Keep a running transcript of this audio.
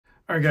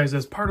All right, guys,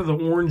 as part of the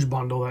orange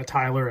bundle that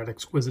Tyler at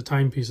Exquisite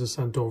Timepieces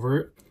sent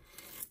over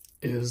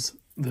is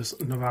this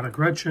Nivada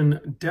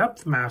Grenchen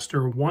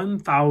Depthmaster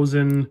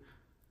 1000,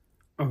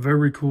 a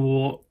very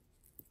cool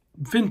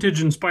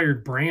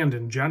vintage-inspired brand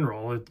in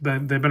general.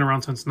 They've been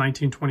around since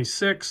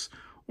 1926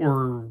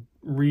 or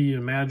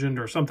reimagined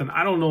or something.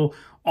 I don't know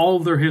all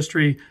of their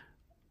history.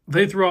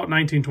 They threw out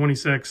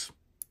 1926.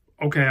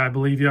 Okay, I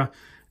believe you.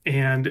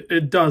 And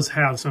it does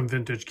have some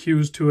vintage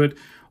cues to it.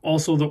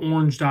 Also, the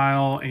orange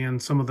dial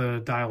and some of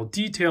the dial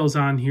details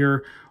on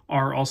here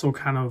are also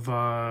kind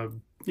of,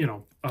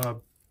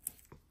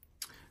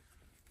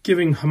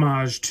 giving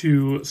homage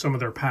to some of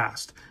their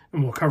past.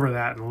 And we'll cover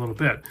that in a little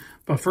bit.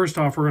 But first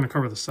off, we're going to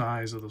cover the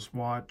size of this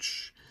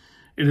watch.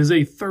 It is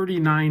a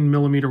 39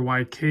 millimeter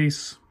wide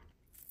case.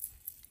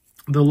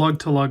 The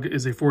lug-to-lug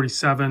is a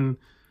 47,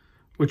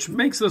 which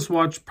makes this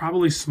watch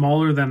probably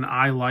smaller than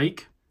I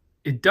like.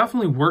 It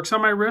definitely works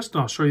on my wrist,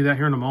 and I'll show you that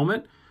here in a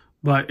moment,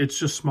 but it's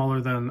just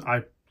smaller than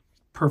I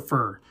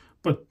prefer,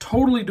 but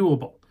totally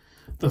doable.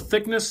 The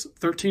thickness,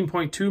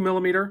 13.2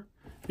 millimeter.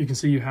 You can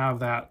see you have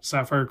that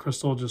sapphire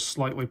crystal just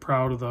slightly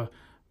proud of the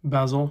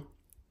bezel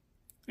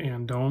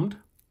and domed.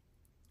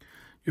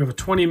 You have a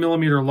 20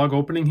 millimeter lug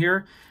opening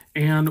here,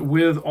 and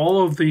with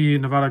all of the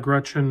Nivada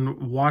Grenchen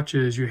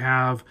watches, you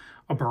have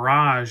a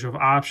barrage of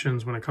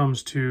options when it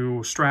comes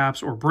to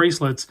straps or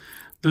bracelets.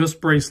 This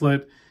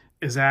bracelet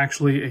is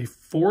actually a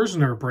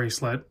Forstner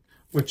bracelet,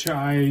 which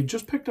I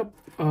just picked up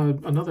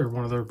another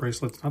one of their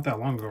bracelets not that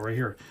long ago right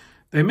here.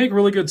 They make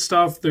really good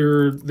stuff.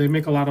 They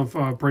make a lot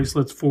of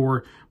bracelets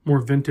for more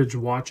vintage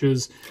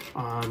watches,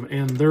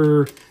 and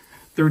they're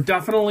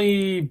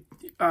definitely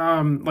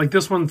like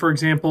this one, for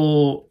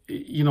example.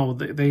 You know,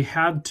 they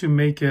had to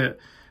make it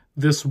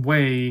this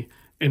way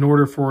in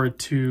order for it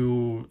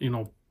to, you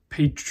know,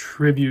 pay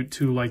tribute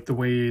to like the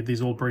way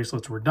these old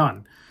bracelets were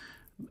done.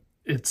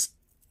 It's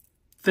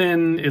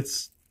thin,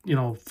 it's, you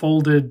know,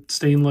 folded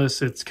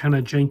stainless, it's kind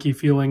of janky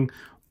feeling,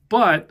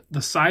 but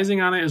the sizing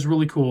on it is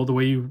really cool, the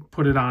way you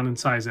put it on and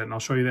size it, and I'll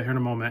show you that here in a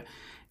moment.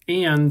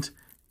 And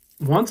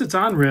once it's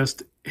on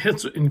wrist,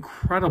 it's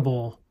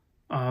incredible,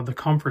 the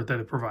comfort that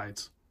it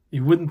provides.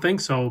 You wouldn't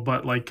think so,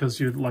 but like, because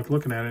you're like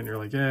looking at it and you're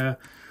like, yeah.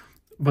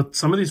 But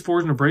some of these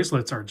Forstner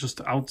bracelets are just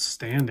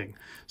outstanding.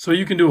 So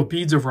you can do a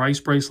beads of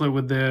rice bracelet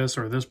with this,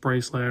 or this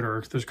bracelet,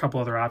 or there's a couple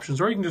other options,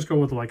 or you can just go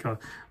with like a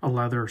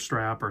leather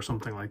strap or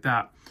something like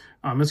that.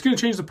 It's going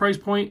to change the price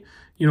point.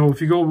 You know,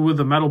 if you go with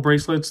the metal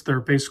bracelets,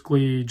 they're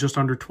basically just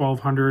under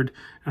 $1,200,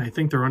 and I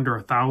think they're under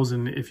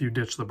 $1,000 if you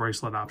ditch the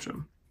bracelet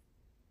option.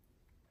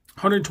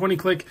 120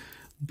 click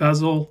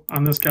bezel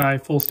on this guy,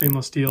 full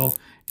stainless steel,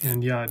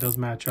 and yeah, it does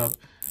match up.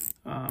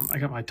 I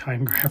got my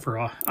time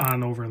grapher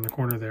on over in the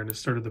corner there, and it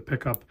started to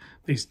pick up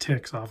these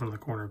ticks off in the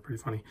corner.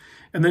 Pretty funny.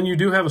 And then you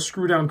do have a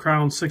screw down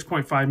crown,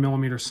 6.5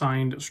 millimeter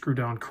signed screw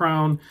down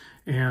crown,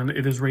 and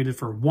it is rated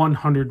for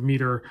 100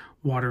 meter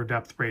water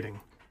depth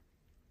rating.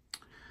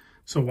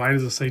 So why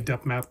does it say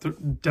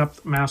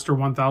Depthmaster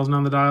 1000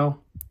 on the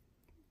dial?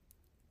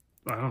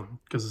 I don't know,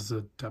 because it's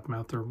a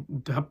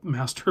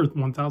Depthmaster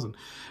 1000.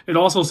 It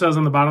also says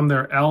on the bottom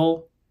there,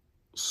 L,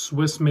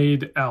 Swiss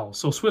made L.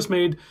 So Swiss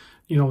made,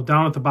 you know,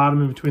 down at the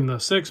bottom in between the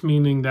 6,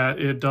 meaning that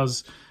it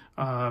does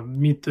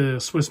meet the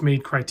Swiss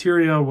made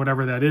criteria,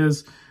 whatever that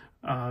is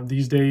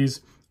these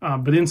days.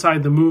 But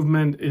inside the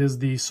movement is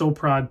the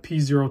Soprod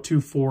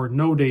P024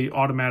 no date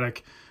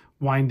automatic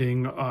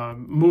winding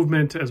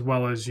movement, as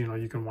well as, you know,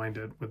 you can wind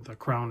it with the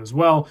crown as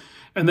well.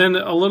 And then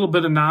a little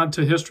bit of nod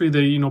to history,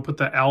 they, you know, put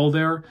the L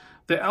there.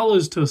 The L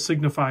is to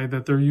signify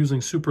that they're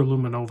using Super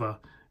Luminova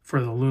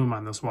for the lume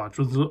on this watch.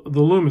 The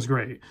lume is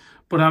great,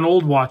 but on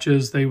old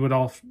watches they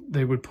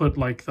would put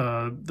like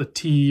the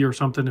T or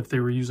something if they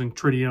were using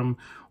tritium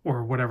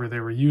or whatever they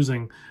were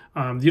using.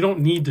 You don't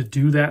need to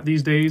do that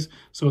these days,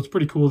 so it's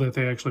pretty cool that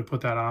they actually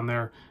put that on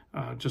there.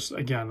 Just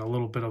again, a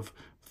little bit of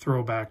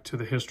throwback to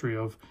the history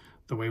of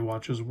the way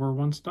watches were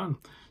once done.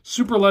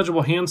 Super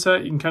legible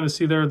handset. You can kind of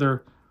see there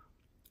they're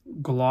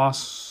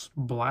gloss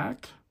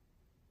black,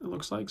 it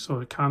looks like,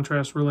 so it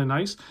contrasts really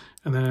nice.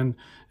 And then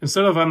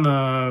instead of on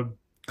the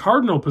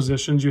cardinal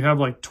positions, you have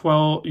like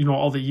 12, you know,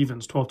 all the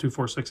evens, 12, 2,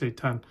 4, 6, 8,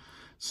 10.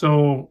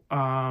 So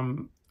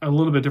a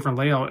little bit different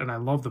layout, and I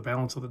love the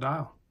balance of the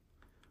dial.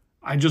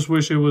 I just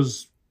wish it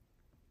was,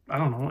 I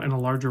don't know, in a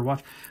larger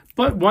watch.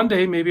 But one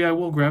day, maybe I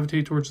will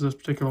gravitate towards this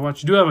particular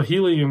watch. You do have a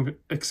helium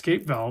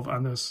escape valve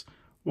on this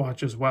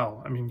watch as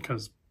well. I mean,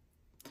 because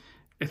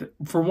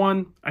for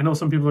one, I know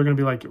some people are going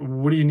to be like,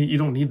 what do you need? You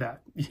don't need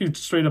that. You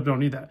straight up don't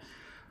need that.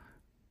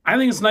 I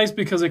think it's nice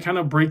because it kind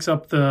of breaks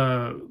up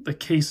the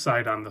case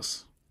side on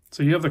this.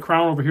 So you have the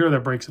crown over here that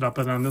breaks it up,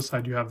 and on this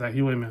side you have that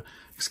helium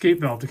escape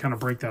valve to kind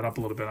of break that up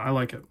a little bit. I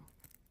like it.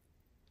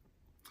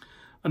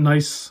 A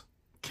nice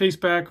case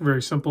back,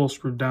 very simple,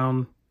 screwed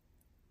down,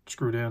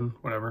 screwed in,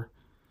 whatever.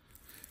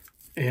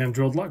 And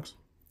drilled lugs.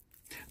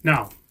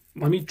 Now,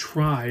 let me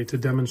try to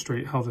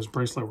demonstrate how this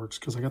bracelet works,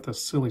 because I got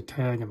this silly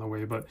tag in the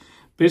way. But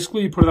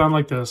basically you put it on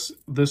like this.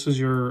 This is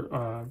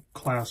your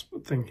clasp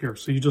thing here.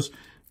 So you just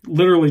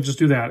literally just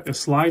do that. It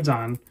slides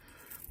on.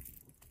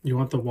 you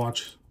want the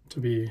watch to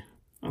be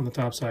on the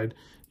top side.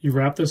 You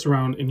wrap this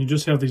around and you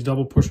just have these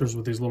double pushers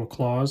with these little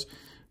claws.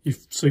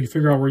 So you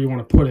figure out where you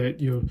want to put it.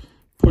 You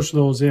push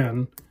those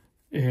in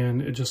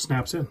and it just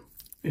snaps in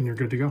and you're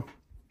good to go.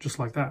 Just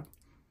like that.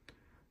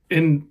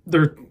 And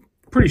they're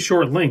pretty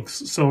short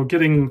links. So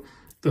getting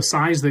the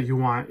size that you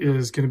want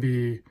is going to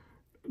be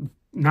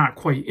not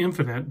quite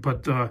infinite,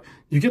 but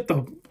you get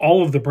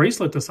all of the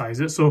bracelet to size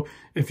it. So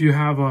if you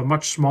have a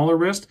much smaller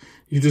wrist,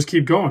 you just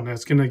keep going.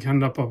 That's going to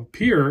end up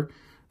here.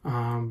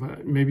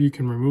 But maybe you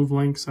can remove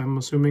links, I'm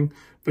assuming.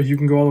 But you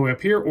can go all the way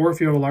up here, or if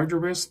you have a larger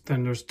wrist,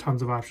 then there's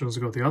tons of options to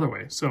go the other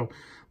way. So,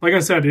 like I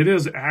said, it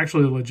is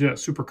actually legit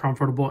super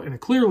comfortable, and it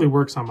clearly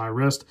works on my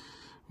wrist.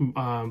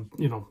 You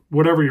know,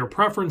 whatever your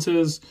preference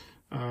is,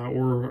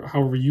 or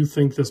however you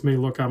think this may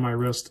look on my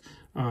wrist,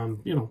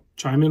 you know,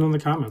 chime in the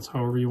comments,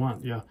 however you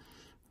want. Yeah.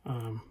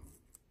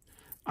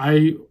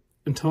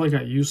 Until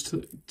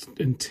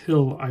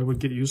I would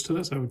get used to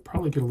this, I would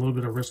probably get a little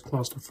bit of wrist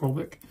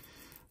claustrophobic,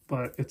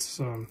 but it's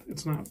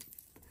not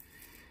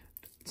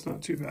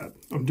too bad.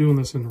 I'm doing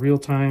this in real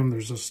time.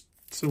 There's this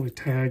silly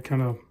tag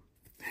kind of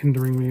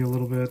hindering me a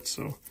little bit,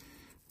 so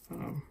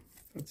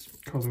that's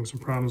causing some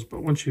problems.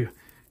 But once you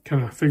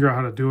kind of figure out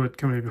how to do it,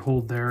 can maybe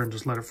hold there and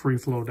just let it free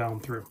flow down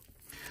through.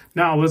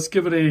 Now let's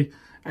give it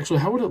actually,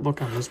 how would it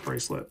look on this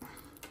bracelet?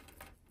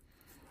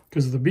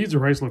 Because the beads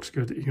of rice looks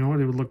good. You know what?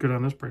 It would look good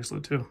on this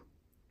bracelet too.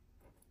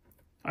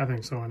 I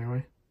think so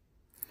anyway.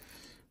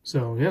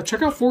 So yeah,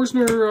 check out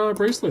Forstner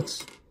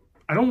bracelets.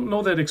 I don't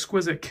know that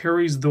Exquisite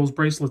carries those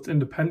bracelets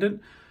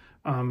independent.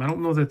 I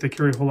don't know that they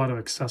carry a whole lot of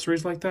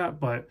accessories like that,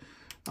 but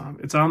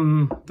it's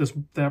on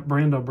that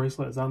brand of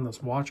bracelet is on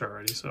this watch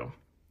already. So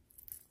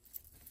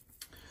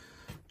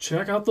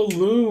check out the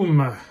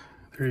lume.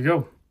 There you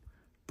go.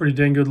 Pretty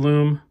dang good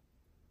lume.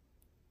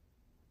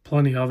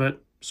 Plenty of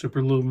it.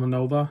 Super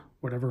Luminova,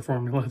 whatever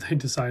formula they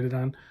decided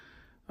on.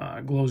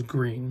 Glows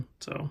green,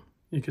 so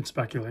you could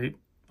speculate,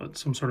 but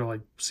some sort of like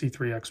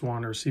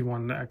C3X1 or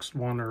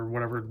C1X1 or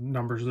whatever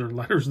numbers or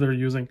letters they're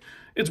using.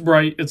 It's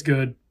bright, it's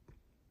good,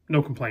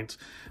 no complaints.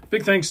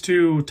 Big thanks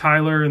to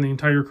Tyler and the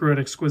entire crew at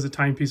Exquisite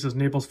Timepieces,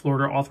 Naples,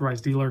 Florida,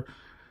 authorized dealer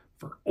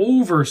for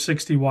over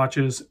 60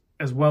 watches,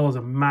 as well as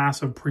a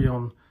massive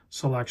pre-owned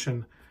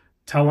selection.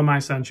 Tell them I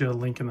sent you, a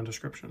link in the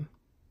description.